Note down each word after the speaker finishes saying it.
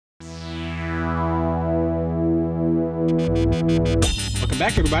Welcome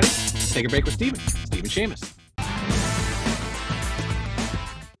back, everybody. Take a break with Steven Shamus.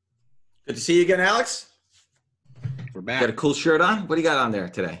 Good to see you again, Alex. We're back. Got a cool shirt on? What do you got on there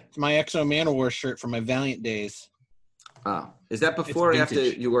today? It's my Exo Manowar shirt from my Valiant days. Oh, is that before or after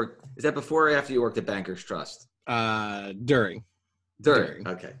you worked? Is that before or after you worked at Bankers Trust? During.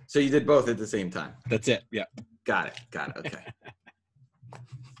 Okay. So you did both at the same time. That's it. Yeah. Got it. Okay.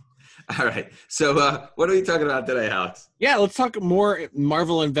 All right. So what are we talking about today, Alex? Yeah, let's talk more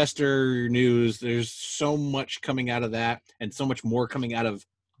Marvel investor news. There's so much coming out of that and so much more coming out of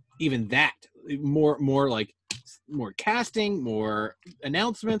even that. More casting, more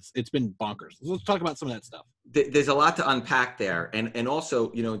announcements. It's been bonkers. Let's talk about some of that stuff. There's a lot to unpack there. And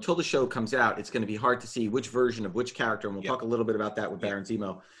also, until the show comes out, it's going to be hard to see which version of which character. And we'll talk a little bit about that with Baron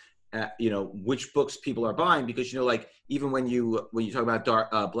Zemo. Which books people are buying, because even when you talk about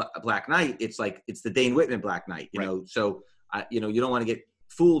Black Knight, it's the Dane Whitman Black Knight, so you don't want to get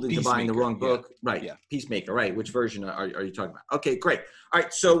fooled into buying the wrong book, right? Yeah, Peacemaker, right? Which version are you talking about? Okay, great. All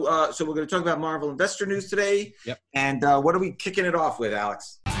right, so we're going to talk about Marvel investor news today. Yep. And what are we kicking it off with,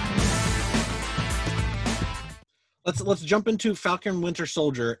 Alex? Let's jump into Falcon Winter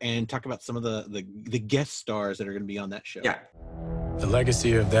Soldier and talk about some of the guest stars that are going to be on that show. Yeah. The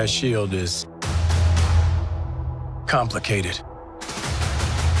legacy of that shield is complicated.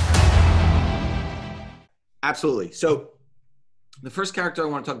 Absolutely. So the first character I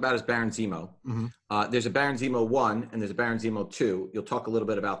want to talk about is Baron Zemo. Mm-hmm. There's a Baron Zemo 1 and there's a Baron Zemo 2. You'll talk a little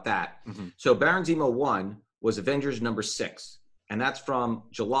bit about that. Mm-hmm. So Baron Zemo 1 was Avengers number 6, and that's from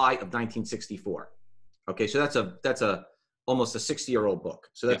July of 1964. Okay, so that's almost a 60-year-old book.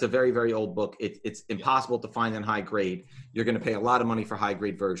 So that's a very, very old book. It's impossible to find in high grade. You're going to pay a lot of money for high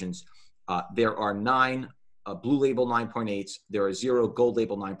grade versions. There are 9 blue label 9.8s. There are 0 gold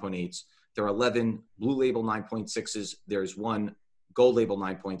label 9.8s. There are 11 blue label 9.6s. There's 1 gold label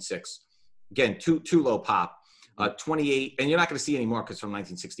 9.6. Again, too low pop. 28, and you're not going to see any more because it's from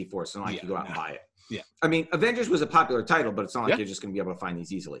 1964, so it's not like you go out and buy it. Yeah. I mean, Avengers was a popular title, but it's not like you're just going to be able to find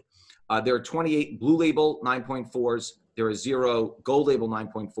these easily. There are 28 blue label 9.4s. There are 0 gold label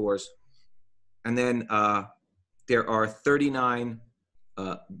 9.4s. And then there are 39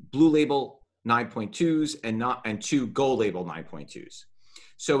 blue label 9.2s and 2 gold label 9.2s.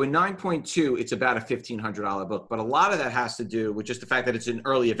 So in 9.2, it's about a $1,500 book. But a lot of that has to do with just the fact that it's an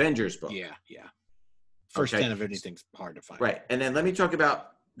early Avengers book. Yeah. First 10 of anything's hard to find. Right. And then let me talk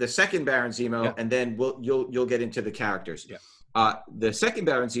about the second Baron Zemo, and then you'll get into the characters. Yeah. The second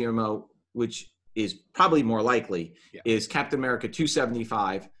Baron Zemo, which is probably more likely, is Captain America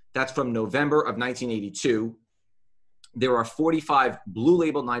 275. That's from November of 1982. There are 45 blue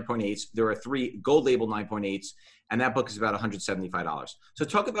label 9.8s. There are 3 gold label 9.8s. And that book is about $175. So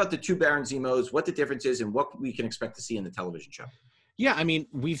talk about the 2 Baron Zemos, what the difference is, and what we can expect to see in the television show. Yeah, I mean,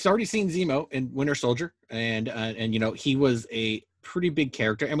 we've already seen Zemo in Winter Soldier, and he was a pretty big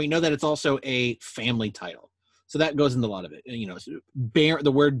character, and we know that it's also a family title. So that goes into a lot of it.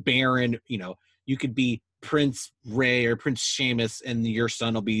 The word Baron, you could be Prince Ray or Prince Seamus, and your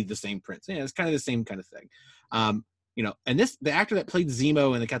son will be the same prince. Yeah, it's kind of the same kind of thing. And the actor that played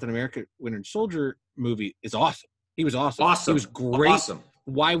Zemo in the Captain America Winter Soldier movie is awesome. He was awesome. He was great. Awesome.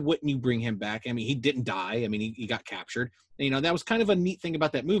 Why wouldn't you bring him back? I mean, he didn't die. I mean, he got captured. And, that was kind of a neat thing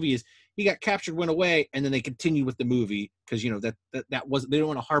about that movie is he got captured, went away, and then they continued with the movie because, that was, they don't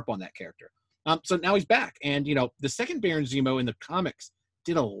want to harp on that character. So now he's back. And, the second Baron Zemo in the comics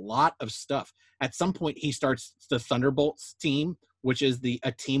did a lot of stuff. At some point, he starts the Thunderbolts team, which is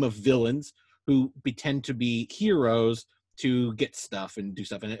a team of villains who pretend to be heroes to get stuff and do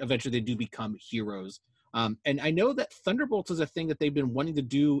stuff. And eventually they do become heroes. And I know that Thunderbolts is a thing that they've been wanting to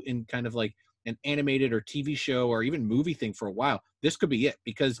do in kind of like an animated or TV show or even movie thing for a while. This could be it,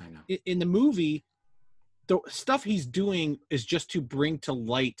 because in the movie, the stuff he's doing is just to bring to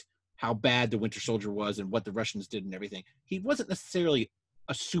light how bad the Winter Soldier was and what the Russians did and everything. He wasn't necessarily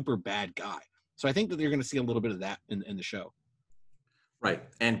a super bad guy. So I think that you're going to see a little bit of that in the show. Right.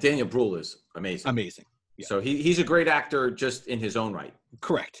 And Daniel Bruhl is amazing. Amazing. Yeah. So he's a great actor just in his own right.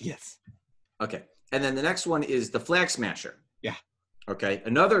 Correct. Yes. Okay. And then the next one is the Flag Smasher. Yeah. Okay.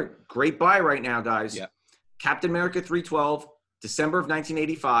 Another great buy right now, guys. Yeah. Captain America 312, December of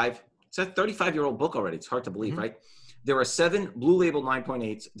 1985. It's a 35-year-old book already. It's hard to believe, right? There are 7 blue label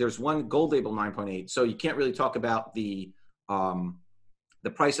 9.8s. There's 1 gold label 9.8. So you can't really talk about the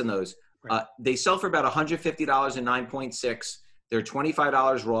price on those. Right. They sell for about $150 in 9.6. They're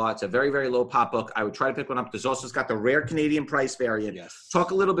 $25 raw. It's a very, very low pop book. I would try to pick one up. There's also got the rare Canadian price variant. Yes.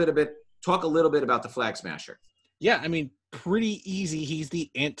 Talk a little bit about the Flag Smasher. Yeah, I mean, pretty easy. He's the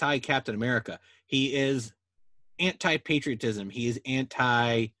anti-Captain America. He is anti-patriotism. He is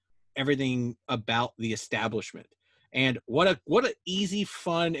anti everything about the establishment. And what a easy,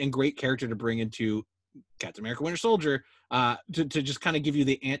 fun, and great character to bring into Captain America: Winter Soldier, to just kind of give you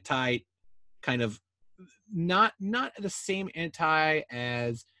the anti, kind of not the same anti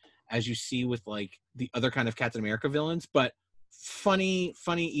as you see with like the other kind of Captain America villains, but funny,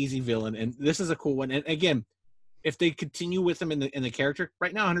 easy villain. And this is a cool one. And again, if they continue with him in the character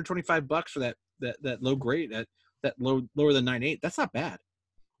right now, $125 for that low grade, that lower than 9.8, that's not bad.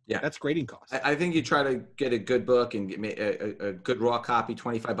 Yeah, that's grading cost. I think you try to get a good book and get a good raw copy,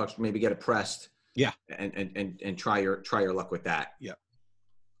 $25, maybe get it pressed. Yeah, and try your luck with that. Yeah.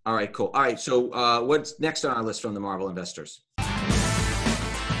 All right, cool. All right, so what's next on our list from the Marvel investors?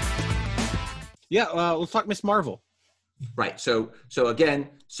 Yeah, let's talk Miss Marvel. Right. So again,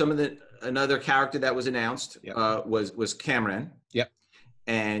 another character that was announced was Cameron. Yep.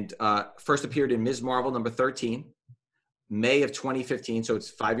 And first appeared in Ms. Marvel number 13, May of 2015. So it's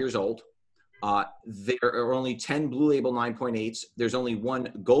 5 years old. There are only 10 Blue Label 9.8s. There's only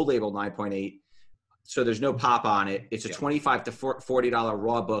one Gold Label 9.8. So there's no pop on it. It's a $25 to $40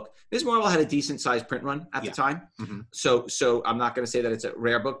 raw book. Ms. Marvel had a decent sized print run at the time. Mm-hmm. So I'm not going to say that it's a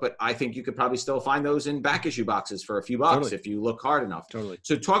rare book, but I think you could probably still find those in back issue boxes for a few bucks if you look hard enough. Totally.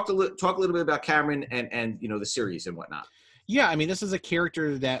 So talk a little bit about Cameron and the series and whatnot. Yeah, I mean, this is a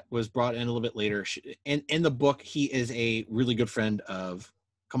character that was brought in a little bit later. In the book, he is a really good friend of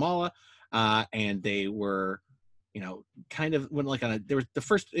Kamala, and they were, kind of went like the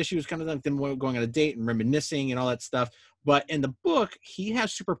first issue was kind of like them going on a date and reminiscing and all that stuff. But in the book, he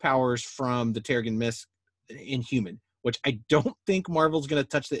has superpowers from the Terrigen Mist Inhuman, which I don't think Marvel's going to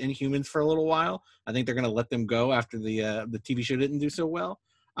touch the Inhumans for a little while. I think they're going to let them go after the TV show didn't do so well.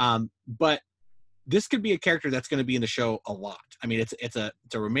 But this could be a character that's going to be in the show a lot. I mean, it's a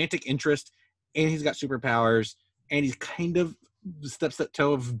romantic interest, and he's got superpowers, and he's kind of steps that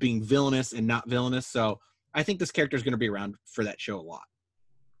toe of being villainous and not villainous. So I think this character is going to be around for that show a lot.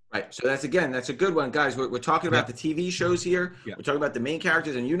 Right. So that's a good one, guys. We're talking about the TV shows here. Yeah. We're talking about the main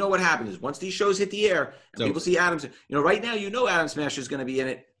characters, and what happens is once these shows hit the air and people see Adams, right now, Adam Smasher is going to be in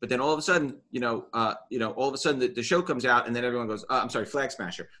it, but then all of a sudden, the show comes out, and then everyone goes, I'm sorry, Flag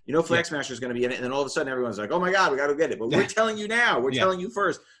Smasher. Flag Smasher is going to be in it, and then all of a sudden everyone's like, oh my God, we got to get it. But we're telling you now. We're telling you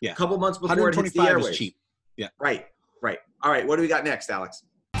first. Yeah. A couple months before it hits the airwaves. Is cheap. Yeah. Right. All right. What do we got next, Alex?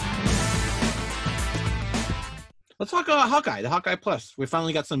 Let's talk Hawkeye, the Hawkeye Plus. We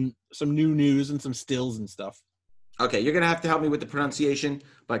finally got some new news and some stills and stuff. Okay, you're going to have to help me with the pronunciation,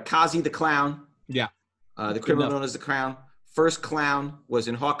 but Kazi the Clown. Yeah. The criminal known as the Clown. First Clown was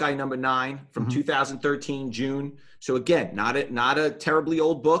in Hawkeye number 9 from 2013, June. So again, not a terribly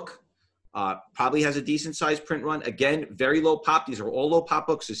old book. Probably has a decent sized print run. Again, very low pop. These are all low pop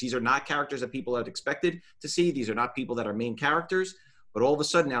books. So these are not characters that people had expected to see. These are not people that are main characters. But all of a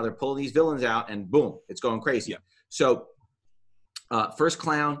sudden now they're pulling these villains out, and boom, it's going crazy. Yeah. So First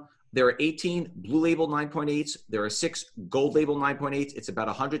Clown, there are 18 Blue Label 9.8s. There are 6 Gold Label 9.8s. It's about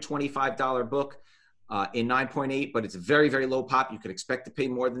 $125 book in 9.8, but it's very, very low pop. You could expect to pay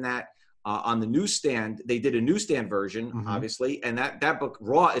more than that. On the newsstand, they did a newsstand version, obviously, and that book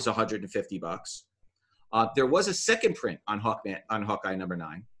raw is $150. There was a second print on Hawkeye number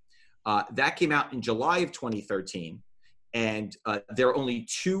 9. That came out in July of 2013. And there are only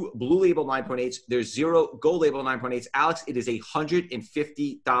 2 Blue Label 9.8s. There's 0 Gold Label 9.8s. Alex, it is a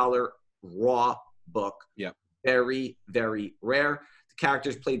 $150 raw book. Yep. Very, very rare. The character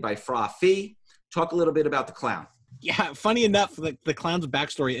is played by Fra Fee. Talk a little bit about the Clown. Yeah, funny enough, the Clown's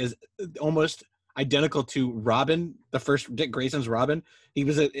backstory is almost identical to Robin, the first Dick Grayson's Robin. He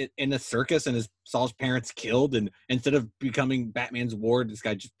was in a circus and saw his parents killed, and instead of becoming Batman's ward, this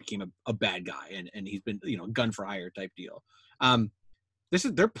guy just became a bad guy, and he's been gun for hire type deal.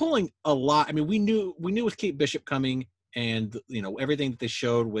 They're pulling a lot. I mean, we knew with Kate Bishop coming, and everything that they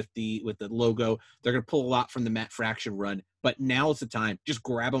showed with the logo, they're going to pull a lot from the Matt Fraction run. But now is the time. Just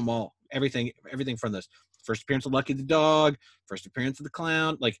grab them all. Everything from this. First appearance of Lucky the Dog, first appearance of the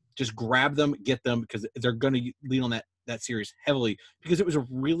Clown, just grab them, get them, because they're going to lean on that series heavily, because it was a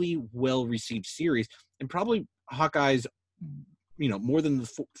really well-received series, and probably Hawkeye's, more than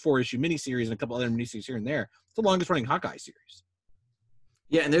the 4-issue miniseries and a couple other miniseries here and there, it's the longest-running Hawkeye series.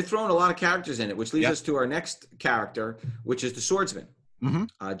 Yeah, and they're throwing a lot of characters in it, which leads us to our next character, which is the Swordsman,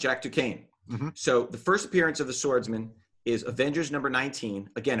 Jack Duquesne. So the first appearance of the Swordsman is Avengers number 19.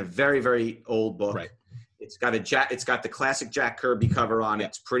 Again, a very, very old book. Right. It's got the classic Jack Kirby cover on it.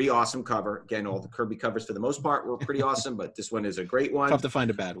 It's pretty awesome cover. Again, all the Kirby covers for the most part were pretty awesome, but this one is a great one. Tough to find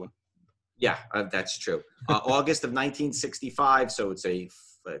a bad one. Yeah, that's true. August of 1965, so it's a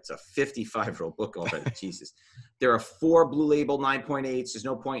it's a 55-year-old book already. Jesus. There are 4 Blue Label 9.8s. There's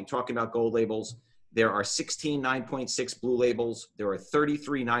no point in talking about gold labels. There are 16 9.6 blue labels. There are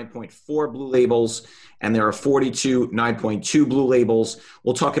 33 9.4 blue labels, and there are 42 9.2 blue labels.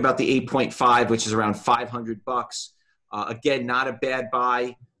 We'll talk about the 8.5, which is around $500. Again, not a bad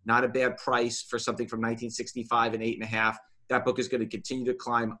buy, not a bad price for something from 1965 and 8.5. That book is going to continue to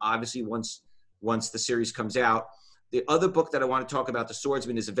climb, obviously, once the series comes out. The other book that I want to talk about, The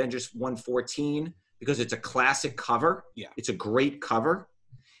Swordsman, is Avengers 114, because it's a classic cover. Yeah. It's a great cover.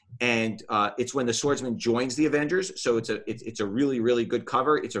 And it's when the Swordsman joins the Avengers. So it's a really, really good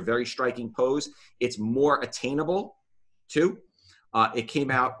cover. It's a very striking pose. It's more attainable, too. It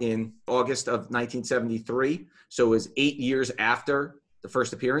came out in August of 1973. So it was 8 years after the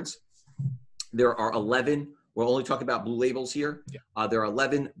first appearance. There are 11. We're only talking about blue labels here. Yeah. There are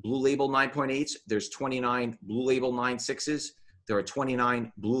 11 blue label 9.8s. There's 29 blue label 9.6s. There are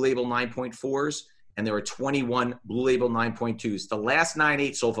 29 blue label 9.4s. And there are 21 blue label 9.2s. The last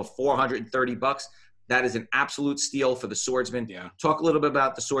 9.8 sold for $430. That is an absolute steal for the Swordsman. Yeah. Talk a little bit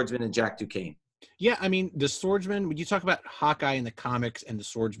about the Swordsman and Jack Duquesne. Yeah, I mean, the Swordsman, when you talk about Hawkeye in the comics and the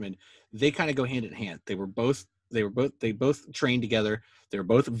Swordsman, they kind of go hand in hand. They both trained together. They were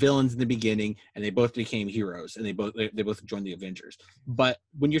both villains in the beginning, and they both became heroes, and they both joined the Avengers. But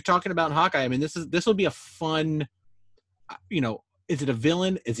when you're talking about Hawkeye, I mean, this will be a fun, is it a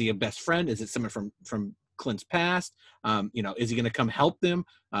villain? Is he a best friend? Is it someone from Clint's past? Is he going to come help them?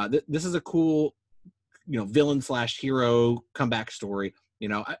 This is a cool, villain/hero comeback story.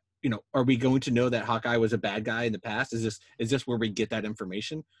 Are we going to know that Hawkeye was a bad guy in the past? Is this where we get that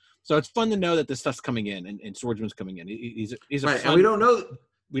information? So it's fun to know that this stuff's coming in and Swordsman's coming in. He's a right, fun, and we don't know.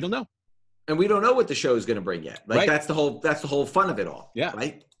 We don't know, and we don't know what the show is going to bring yet. Like right. That's the whole fun of it all. Yeah.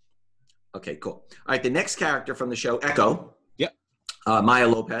 Right. Okay. Cool. All right. The next character from the show, Echo. Yep. Maya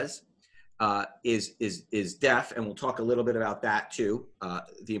Lopez is deaf, and we'll talk a little bit about that too.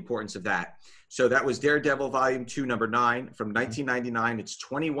 The importance of that. So that was Daredevil Volume 2, number 9 from 1999. It's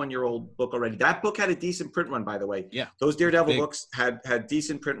 21-year-old book already. That book had a decent print run, by the way. Yeah. Those Daredevil books had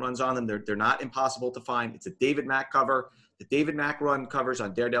decent print runs on them. They're not impossible to find. It's a David Mack cover. The David Mack run covers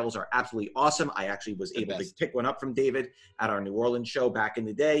on Daredevils are absolutely awesome. I actually was able to pick one up from David at our New Orleans show back in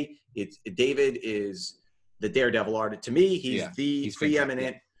the day. David is the Daredevil artist. To me, he's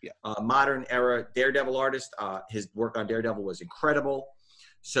preeminent modern era Daredevil artist. His work on Daredevil was incredible.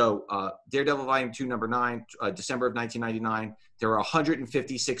 So Daredevil Volume 2, number 9, December of 1999. There are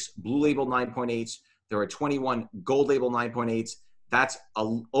 156 blue label 9.8s. There are 21 gold label 9.8s. That's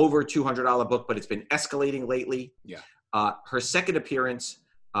over $200 book, but it's been escalating lately. Yeah. Her second appearance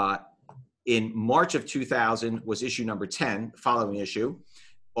in March of 2000 was issue number 10, following issue.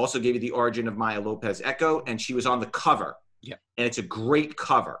 Also gave you the origin of Maya Lopez Echo, and she was on the cover. Yeah. And it's a great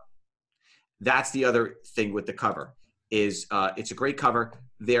cover. That's the other thing with the cover is it's a great cover.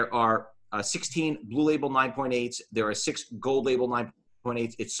 There are 16 blue label 9.8s. There are 6 gold label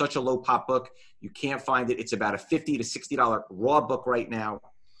 9.8s. It's such a low pop book. You can't find it. It's about a $50 to $60 raw book right now.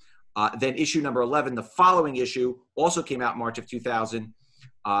 Then issue number 11, the following issue, also came out March of 2000,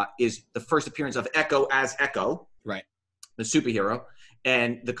 is the first appearance of Echo as Echo. Right. The superhero.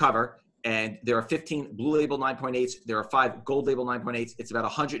 And the cover. And there are 15 blue label 9.8s. There are 5 gold label 9.8s. It's about a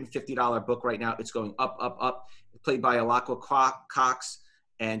 $150 book right now. It's going up, up, up. Played by Alaqua Cox.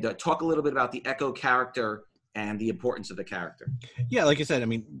 And talk a little bit about the Echo character and the importance of the character. Yeah, like I said, I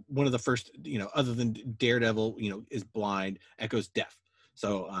mean, one of the first, other than Daredevil, is blind, Echo's deaf.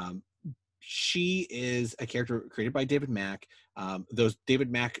 So she is a character created by David Mack. Those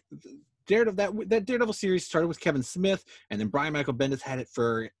David Mack Daredevil, that Daredevil series started with Kevin Smith, and then Brian Michael Bendis had it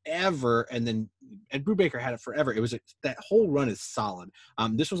forever, and then Ed Brubaker had it forever. It was that whole run is solid.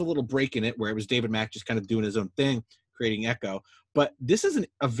 This was a little break in it where it was David Mack just kind of doing his own thing, creating Echo. But this is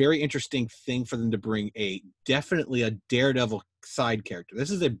a very interesting thing for them to bring definitely a Daredevil side character. This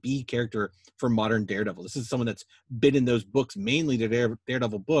is a B character for modern Daredevil. This is someone that's been in those books, mainly the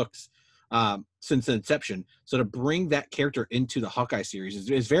Daredevil books, since the inception. So to bring that character into the Hawkeye series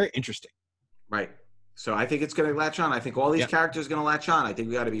is very interesting. Right. So I think it's going to latch on. I think all these characters are going to latch on. I think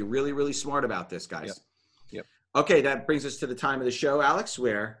we got to be really, really smart about this, guys. Yep. Okay, that brings us to the time of the show, Alex,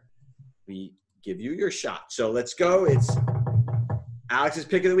 where we give you your shot. So let's go. It's Alex's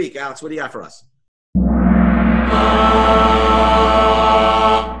pick of the week. Alex, what do you got for us?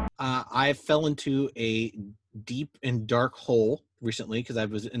 I fell into a deep and dark hole recently because I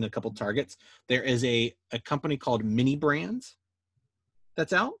was in a couple Targets. There is a company called Mini Brands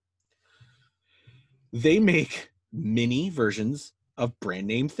that's out. They make mini versions of brand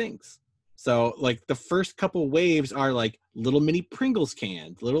name things. So like the first couple waves are like little mini Pringles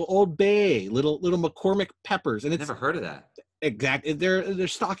cans, little Old Bay, little McCormick peppers, and it's Never heard of that. exactly they're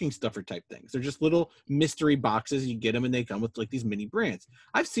stocking stuffer type things. They're just little mystery boxes. You get them, and they come with like these mini brands.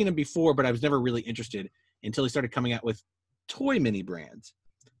 I've seen them before, but I was never really interested until he started coming out with toy mini brands.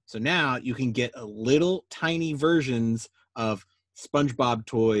 So now you can get a little tiny versions of SpongeBob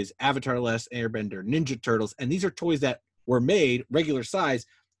toys, Avatar: The Last Airbender, Ninja Turtles, and these are toys that were made regular size,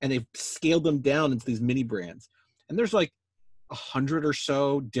 and they've scaled them down into these mini brands. And there's like 100 or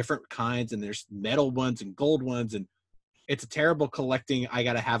so different kinds, and there's metal ones and gold ones, and it's a terrible collecting. I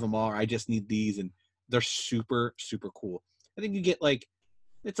gotta have them all. Or I just need these, and they're super, super cool. I think you get like,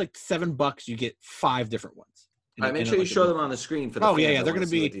 it's like $7. You get 5 different ones. All right, make sure you show them on the screen for the Oh, fans yeah, that they're wanna going to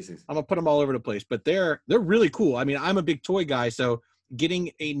see what be, these things- I'm going to put them all over the place, but they're really cool. I mean, I'm a big toy guy, so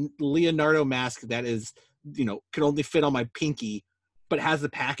getting a Leonardo mask that is, could only fit on my pinky, but has the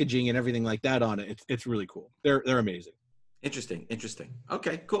packaging and everything like that on it, it's really cool. They're amazing. Interesting.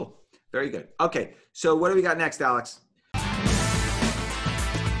 Okay, cool. Very good. Okay, so what do we got next, Alex?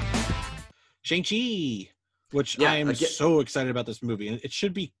 Shang-Chi, which Yeah, I am again- so excited about this movie, and it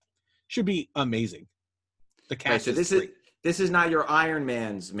should be amazing. The Okay, cast so is great. this is not your Iron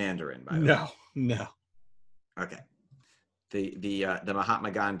Man's Mandarin, by the way. No. Okay. The Mahatma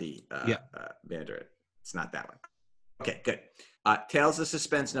Gandhi Mandarin. It's not that one. Okay, good. Tales of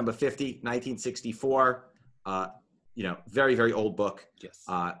Suspense number 50, 1964. Very, very old book. Yes.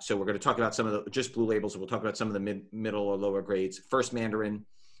 So we're going to talk about some of the just blue labels. We'll talk about some of the middle or lower grades. First Mandarin.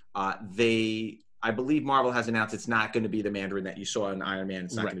 I believe Marvel has announced it's not going to be the Mandarin that you saw in Iron Man.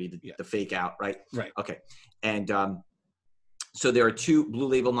 It's not Right. going to be the fake out, right? Right. Okay. And so there are 2 Blue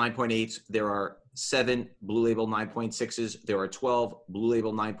Label 9.8s. There are 7 Blue Label 9.6s. There are 12 Blue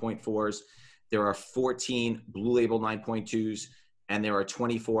Label 9.4s. There are 14 Blue Label 9.2s. And there are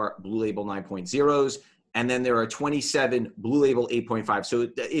 24 Blue Label 9.0s. And then there are 27 Blue Label 8.5. So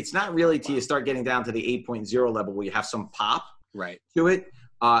it's not really till you start getting down to the 8.0 level where you have some pop Right. to it.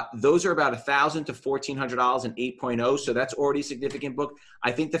 Those are about $1,000 to $1,400 in 8.0, so that's already a significant book.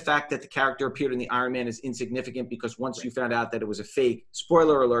 I think the fact that the character appeared in the Iron Man is insignificant because once you found out that it was a fake,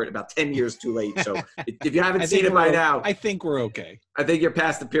 spoiler alert, about 10 years too late. So if you haven't seen it by now, I think we're okay. I think you're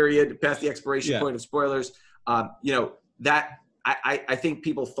past the period, past the expiration Yeah. point of spoilers. I think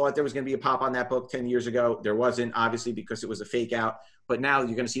people thought there was going to be a pop on that book 10 years ago. There wasn't, obviously, because it was a fake out. But now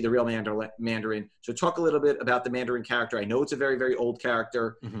you're going to see the real Mandarin. So talk a little bit about the Mandarin character. I know it's a very, very old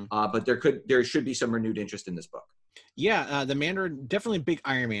character, but there should be some renewed interest in this book. Yeah, the Mandarin, definitely a big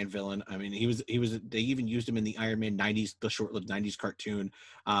Iron Man villain. I mean, he was. They even used him in the Iron Man 90s, the short-lived 90s cartoon.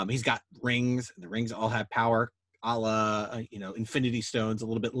 He's got rings. The rings all have power, a la Infinity Stones, a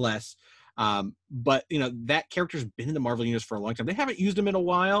little bit less. But that character's been in the Marvel universe for a long time. They haven't used him in a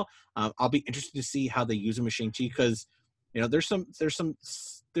while. I'll be interested to see how they use him with Shang-Chi because there's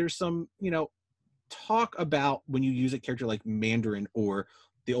some talk about when you use a character like Mandarin or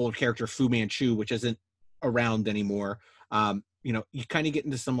the old character Fu Manchu, which isn't around anymore. You kind of get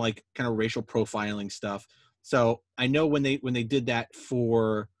into some like kind of racial profiling stuff. So I know when they did that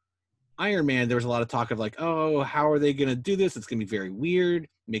for Iron Man, there was a lot of talk of like, oh, how are they going to do this? It's going to be very weird,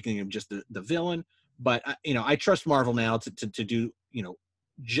 making him just the villain. But I trust Marvel now to do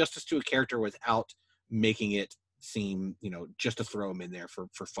justice to a character without making it seem just to throw him in there for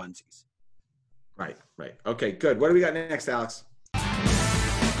funsies. Right. Okay, good. What do we got next, Alex?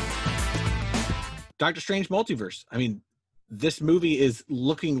 Doctor Strange Multiverse. I mean, this movie is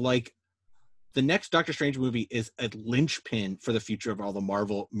looking like the next Doctor Strange movie is a linchpin for the future of all the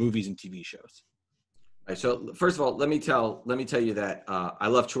Marvel movies and TV shows. Right, so first of all, let me tell you that I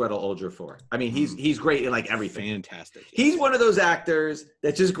love Chiwetel Ejiofor. I mean, he's great in like everything. Fantastic. He's one of those actors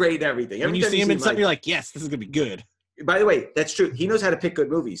that's just great in everything. When you see him in something, you're like, yes, this is gonna be good. By the way, that's true. He knows how to pick good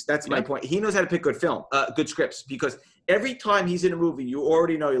movies. That's my point. He knows how to pick good good scripts, because every time he's in a movie, you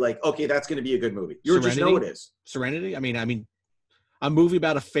already know, you're like, okay, that's going to be a good movie. You just know it is. Serenity. I mean, a movie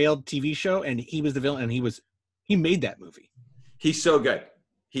about a failed TV show, and he was the villain, and he made that movie. He's so good.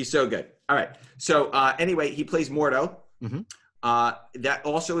 All right. So anyway, he plays Mordo. Mm-hmm. That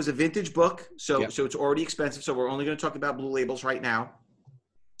also is a vintage book, so it's already expensive. So we're only going to talk about blue labels right now.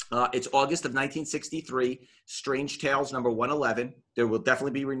 It's August of 1963, Strange Tales number 111. There will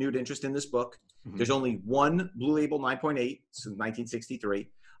definitely be renewed interest in this book. Mm-hmm. There's only one Blue Label 9.8 since 1963.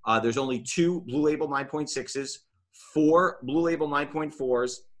 There's only 2 Blue Label 9.6s, 4 Blue Label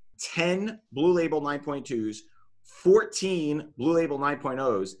 9.4s, 10 Blue Label 9.2s, 14 Blue Label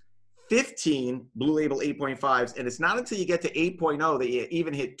 9.0s, 15 Blue Label 8.5s, and it's not until you get to 8.0 that you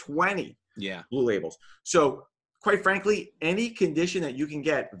even hit 20 Blue Labels. So quite frankly, any condition that you can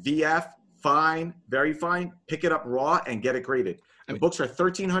get, VF, fine, very fine. Pick it up raw and get it graded. The books are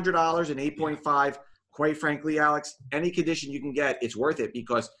 $1,300 and 8.5. Quite frankly, Alex, any condition you can get, it's worth it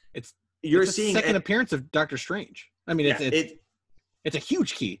because it's seeing second appearance of Doctor Strange. I mean, it's a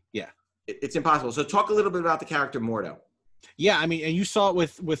huge key. Yeah, it's impossible. So talk a little bit about the character Mordo. Yeah, I mean, and you saw it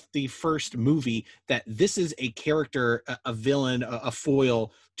with the first movie that this is a character, a villain, a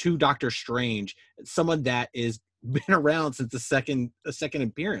foil to Doctor Strange, someone that is been around since the second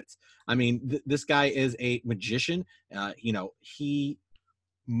appearance. I mean, this guy is a magician. He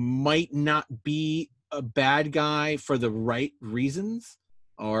might not be a bad guy for the right reasons,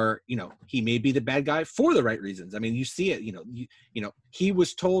 or he may be the bad guy for the right reasons. I mean, you see it. He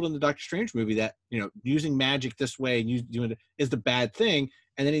was told in the Doctor Strange movie that using magic this way and doing it is the bad thing,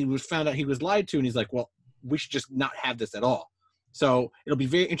 and then he was found out he was lied to, and he's like, well, we should just not have this at all. So it'll be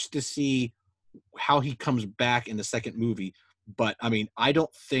very interesting to see how he comes back in the second movie. But I mean, I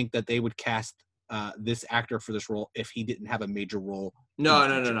don't think that they would cast this actor for this role if he didn't have a major role. No.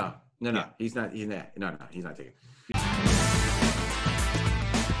 Yeah. He's not taking.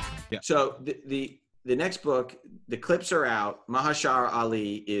 Yeah. So the next book, the clips are out. Mahashar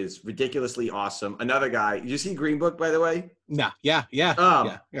Ali is ridiculously awesome. Another guy. Did you see Green Book, by the way? No. Yeah.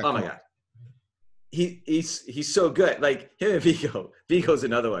 Oh my God. He's so good. Like him and Vigo. Vigo's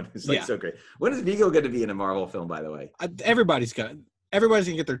another one who's so great. When is Vigo going to be in a Marvel film, by the way? Everybody's gonna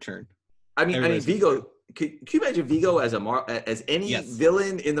get their turn. I mean, Vigo. Can you imagine Vigo as any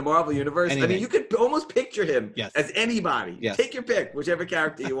villain in the Marvel universe? Anything. I mean, you could almost picture him as anybody. Yes. Take your pick, whichever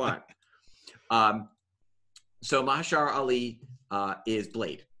character you want. So Mahashar Ali is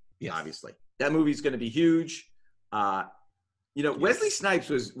Blade. Yes. Obviously, that movie's going to be huge. Wesley Snipes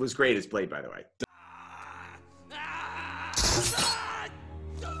was great as Blade, by the way.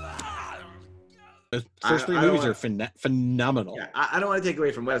 The first three movies are phenomenal. Yeah, I don't want to take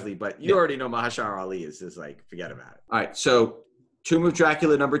away from Wesley, but you already know Mahashar Ali is just like, forget about it. All right, so Tomb of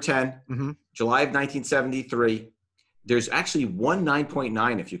Dracula number 10, July of 1973. There's actually one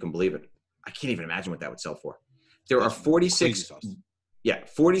 9.9, if you can believe it. I can't even imagine what that would sell for. There are 46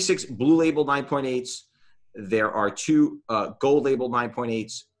 blue label 9.8s. There are 2 gold label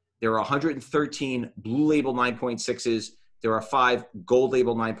 9.8s. There are 113 blue label 9.6s. There are 5 gold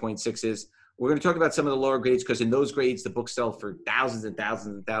label 9.6s. We're going to talk about some of the lower grades because in those grades, the books sell for thousands and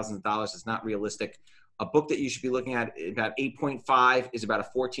thousands and thousands of dollars. It's not realistic. A book that you should be looking at about 8.5 is about a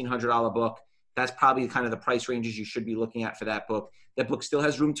 $1,400 book. That's probably kind of the price ranges you should be looking at for that book. That book still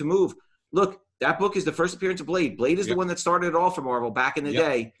has room to move. Look, that book is the first appearance of Blade. Blade is the one that started it all for Marvel back in the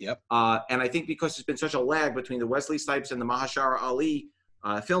day. Yep. And I think because there's been such a lag between the Wesley Snipes and the Mahashar Ali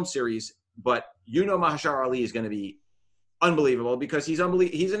film series, but Mahashar Ali is going to be unbelievable because he's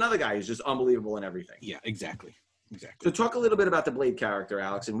another guy who's just unbelievable in everything. Yeah, exactly. So talk a little bit about the Blade character,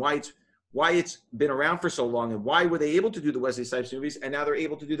 Alex, and why it's been around for so long, and why were they able to do the Wesley Snipes movies, and now they're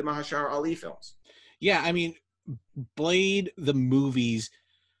able to do the Mahashar Ali films. Yeah, I mean, Blade, the movies,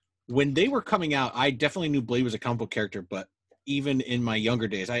 when they were coming out, I definitely knew Blade was a comic book character, but even in my younger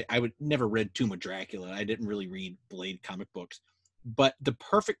days, I would never read Tomb of Dracula. I didn't really read Blade comic books. But the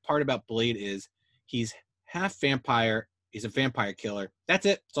perfect part about Blade is he's half vampire. He's a vampire killer. That's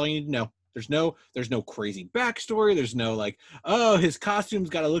it. That's all you need to know. There's no crazy backstory. There's no like, oh, his costume's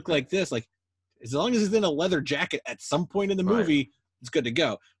got to look like this. Like, as long as he's in a leather jacket at some point in the movie, it's good to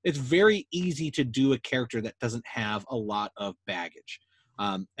go. It's very easy to do a character that doesn't have a lot of baggage.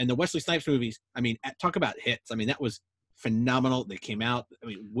 And the Wesley Snipes movies, I mean, talk about hits. I mean, that was phenomenal. They came out. I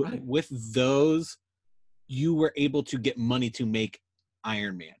mean, with those, you were able to get money to make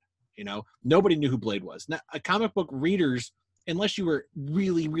Iron Man. Nobody knew who Blade was. Now, comic book readers, unless you were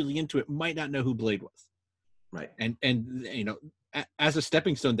really, really into it, might not know who Blade was. Right. And as a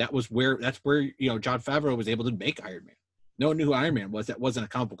stepping stone, that's where Jon Favreau was able to make Iron Man. No one knew who Iron Man was that wasn't a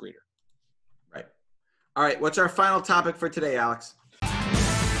comic book reader. Right. All right. What's our final topic for today, Alex?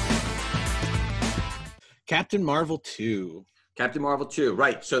 Captain Marvel 2. Captain Marvel 2.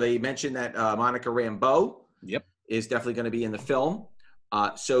 Right. So they mentioned that Monica Rambeau is definitely going to be in the film.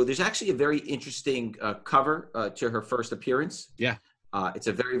 So there's actually a very interesting cover to her first appearance. Yeah. It's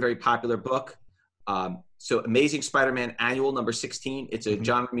a very, very popular book. So Amazing Spider-Man Annual number 16. It's a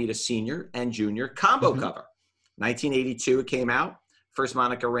John Romita Sr. and Jr. combo cover. 1982 it came out. First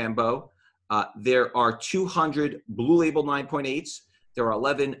Monica Rambeau. There are 200 blue label 9.8s. There are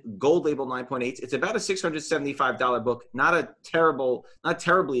 11 gold label 9.8s. It's about a $675 book. Not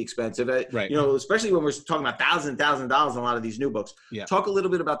terribly expensive. Right. Especially when we're talking about $1,000 in a lot of these new books. Yeah. Talk a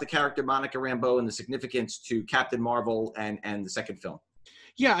little bit about the character Monica Rambeau and the significance to Captain Marvel and the second film.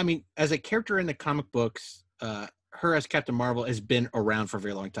 Yeah, I mean, as a character in the comic books, her as Captain Marvel has been around for a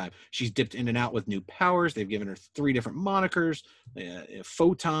very long time. She's dipped in and out with new powers. They've given her 3 different monikers,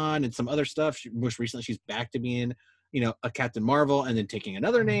 Photon and some other stuff. Most recently, she's back to being, a Captain Marvel and then taking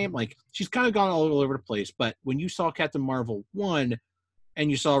another name. Like, she's kind of gone all over the place. But when you saw Captain Marvel 1 and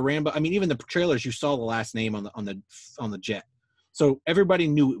you saw Rambo, I mean, even the trailers, you saw the last name on the jet. So everybody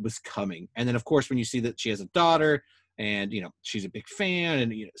knew it was coming. And then, of course, when you see that she has a daughter and, she's a big fan,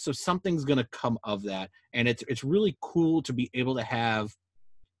 and so something's going to come of that. And it's really cool to be able to have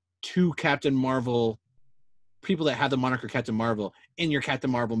 2 Captain Marvel people that have the moniker Captain Marvel in your Captain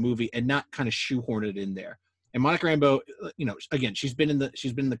Marvel movie and not kind of shoehorn it in there. And Monica Rambeau, again, she's been in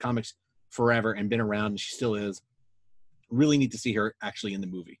the comics forever and been around, and she still is. Really neat to see her actually in the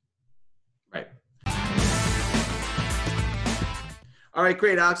movie. Right. All right,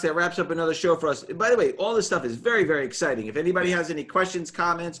 great, Alex. That wraps up another show for us. And by the way, all this stuff is very, very exciting. If anybody has any questions,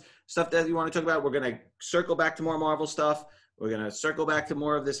 comments, stuff that you want to talk about, we're going to circle back to more Marvel stuff. We're going to circle back to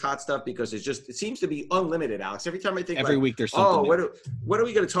more of this hot stuff because it seems to be unlimited, Alex. Every time I think every week there's something. What are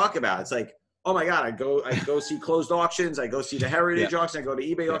we going to talk about? It's like, oh my God, I go see closed auctions. I go see the Heritage auction. I go to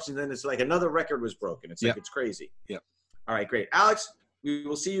eBay auction. Then it's like another record was broken. It's like, it's crazy. Yeah. All right, great. Alex, we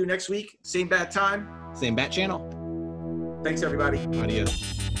will see you next week. Same bat time. Same bat channel. Thanks, everybody.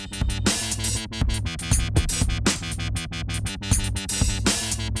 Adios.